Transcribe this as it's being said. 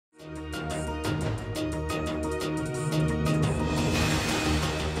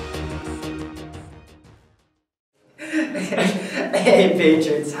Hey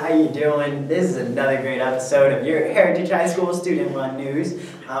Patriots, how you doing? This is another great episode of your Heritage High School Student Run News.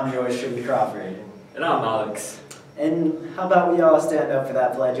 I'm yours truly, Crawford. And I'm Alex. And how about we all stand up for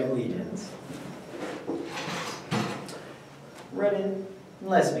that Pledge of Allegiance? Ready?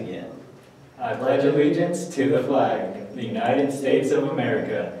 Let's begin. I pledge allegiance to the flag, the United States of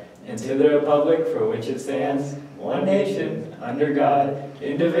America, and to the republic for which it stands, one nation, under God,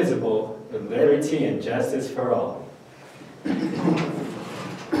 indivisible, with liberty and justice for all.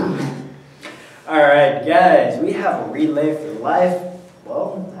 Alright guys, we have a Relay for Life.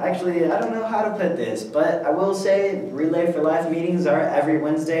 Well, actually, I don't know how to put this, but I will say Relay for Life meetings are every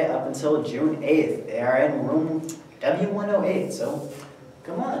Wednesday up until June 8th. They are in room W108, so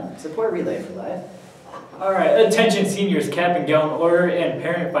come on, support Relay for Life. Alright, attention seniors, cap and gown order and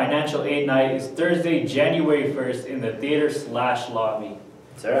parent financial aid night is Thursday, January 1st in the theater/lobby.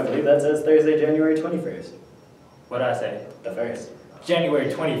 Sir, I believe that says Thursday, January 21st. What'd I say? The 1st.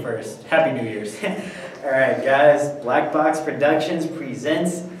 January 21st. Happy New Year's. Alright guys, Black Box Productions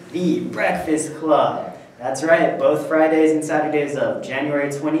presents The Breakfast Club. That's right, both Fridays and Saturdays of January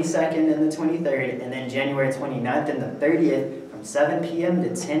 22nd and the 23rd, and then January 29th and the 30th from 7 p.m.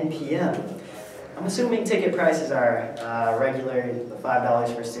 to 10 p.m. I'm assuming ticket prices are regular, the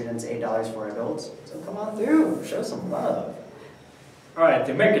 $5 for students, $8 for adults. So come on through, show some love. Alright,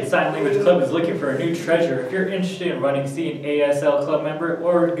 the American Sign Language Club is looking for a new treasurer. If you're interested in running, see an ASL club member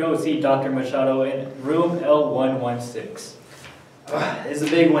or go see Dr. Machado in room L116. This is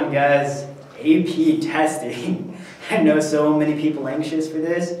a big one, guys. AP testing. I know so many people anxious for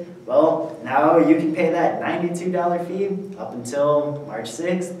this. Well, now you can pay that $92 fee up until March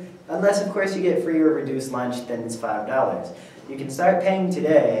 6th. Unless, of course, you get free or reduced lunch, then it's $5. You can start paying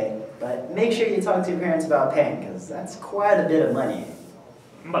today, but make sure you talk to your parents about paying, because that's quite a bit of money.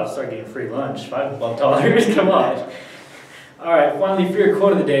 I'm about to start getting free lunch. $5, come on. Alright, finally, for your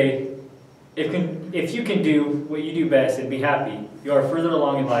quote of the day. If you can do what you do best and be happy, you are further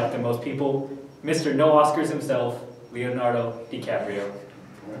along in life than most people. Mr. No Oscars himself, Leonardo DiCaprio.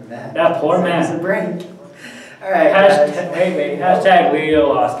 That poor man. It's a break. Alright, guys. Hashtag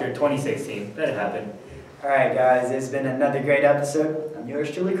Leo Oscar 2016. That happened. Alright, guys. It's been another great episode. I'm yours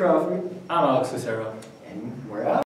truly, Crawford. I'm Alex Lucero. And we're out.